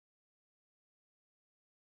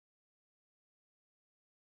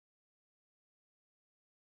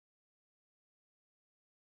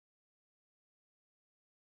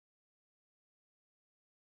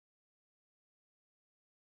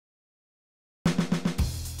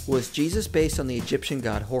Was Jesus based on the Egyptian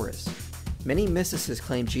god Horus? Many mysticists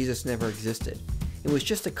claim Jesus never existed. It was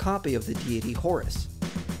just a copy of the deity Horus.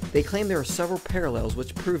 They claim there are several parallels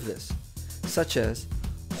which prove this, such as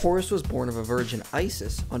Horus was born of a virgin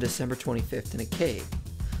Isis on December 25th in a cave.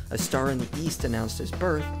 A star in the east announced his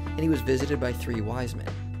birth, and he was visited by 3 wise men.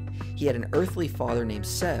 He had an earthly father named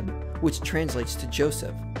Seb, which translates to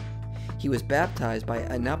Joseph. He was baptized by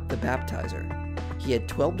Anup the baptizer. He had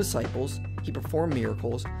 12 disciples. He performed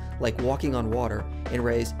miracles, like walking on water, and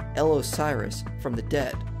raised Osiris from the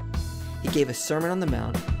dead. He gave a Sermon on the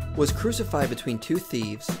Mount, was crucified between 2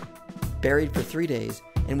 thieves, buried for 3 days,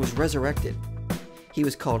 and was resurrected. He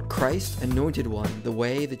was called Christ, Anointed One, the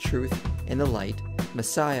Way, the Truth, and the Light,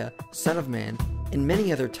 Messiah, Son of Man, and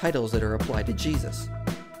many other titles that are applied to Jesus.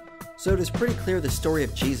 So it is pretty clear the story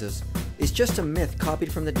of Jesus is just a myth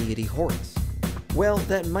copied from the deity Horus. Well,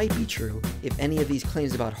 that might be true if any of these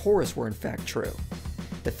claims about Horus were in fact true.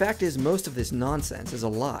 The fact is, most of this nonsense is a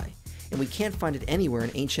lie, and we can't find it anywhere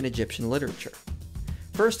in ancient Egyptian literature.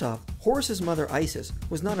 First off, Horus's mother Isis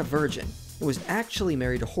was not a virgin and was actually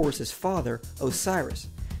married to Horus's father, Osiris,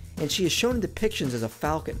 and she is shown in depictions as a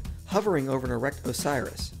falcon hovering over an erect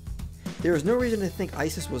Osiris. There is no reason to think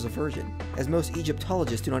Isis was a virgin, as most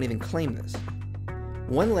Egyptologists do not even claim this.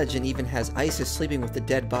 One legend even has Isis sleeping with the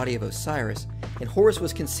dead body of Osiris, and Horus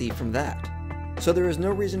was conceived from that. So there is no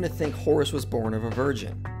reason to think Horus was born of a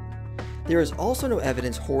virgin. There is also no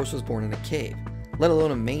evidence Horus was born in a cave, let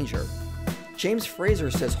alone a manger. James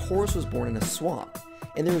Fraser says Horus was born in a swamp,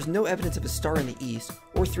 and there is no evidence of a star in the east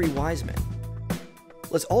or 3 wise men.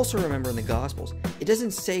 Let's also remember in the Gospels, it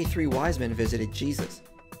doesn't say 3 wise men visited Jesus.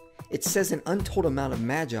 It says an untold amount of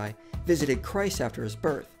magi visited Christ after his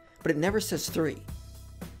birth, but it never says 3.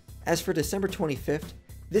 As for December 25th,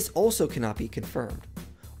 this also cannot be confirmed.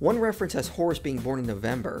 One reference has Horus being born in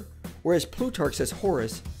November, whereas Plutarch says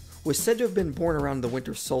Horus was said to have been born around the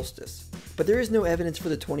winter solstice, but there is no evidence for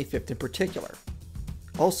the 25th in particular.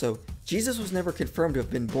 Also, Jesus was never confirmed to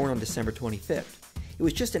have been born on December 25th. It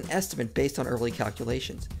was just an estimate based on early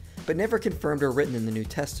calculations, but never confirmed or written in the New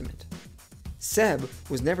Testament. Seb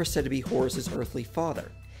was never said to be Horus's earthly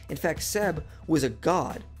father. In fact, Seb was a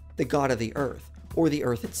god, the god of the earth, or the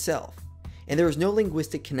earth itself, and there is no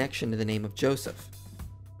linguistic connection to the name of Joseph.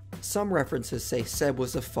 Some references say Seb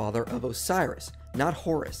was the father of Osiris, not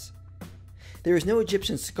Horus. There is no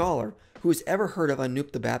Egyptian scholar who has ever heard of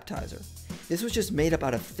Anup the baptizer. This was just made up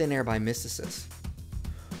out of thin air by mysticists.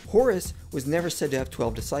 Horus was never said to have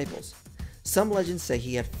 12 disciples. Some legends say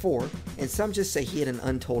he had 4, and some just say he had an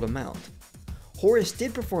untold amount. Horus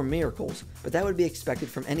did perform miracles, but that would be expected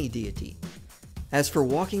from any deity. As for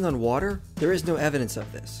walking on water, there is no evidence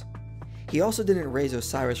of this. He also didn't raise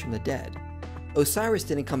Osiris from the dead. Osiris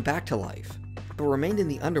didn't come back to life, but remained in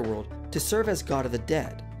the underworld to serve as god of the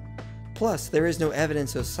dead. Plus, there is no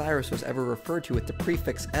evidence Osiris was ever referred to with the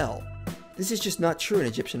prefix El. This is just not true in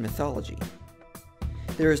Egyptian mythology.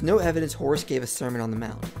 There is no evidence Horus gave a Sermon on the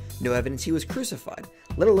Mount, no evidence he was crucified,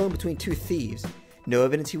 let alone between 2 thieves, no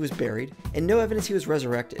evidence he was buried, and no evidence he was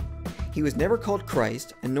resurrected. He was never called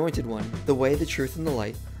Christ, Anointed One, the Way, the Truth, and the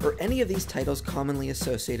Light, or any of these titles commonly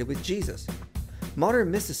associated with Jesus.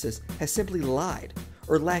 Modern mysticists have simply lied,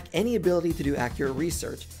 or lack any ability to do accurate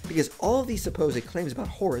research, because all of these supposed claims about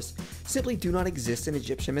Horus simply do not exist in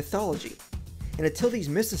Egyptian mythology. And until these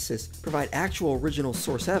mysticists provide actual original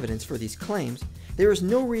source evidence for these claims, there is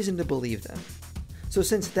no reason to believe them. So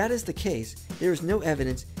since that is the case, there is no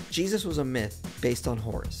evidence Jesus was a myth based on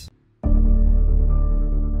Horus.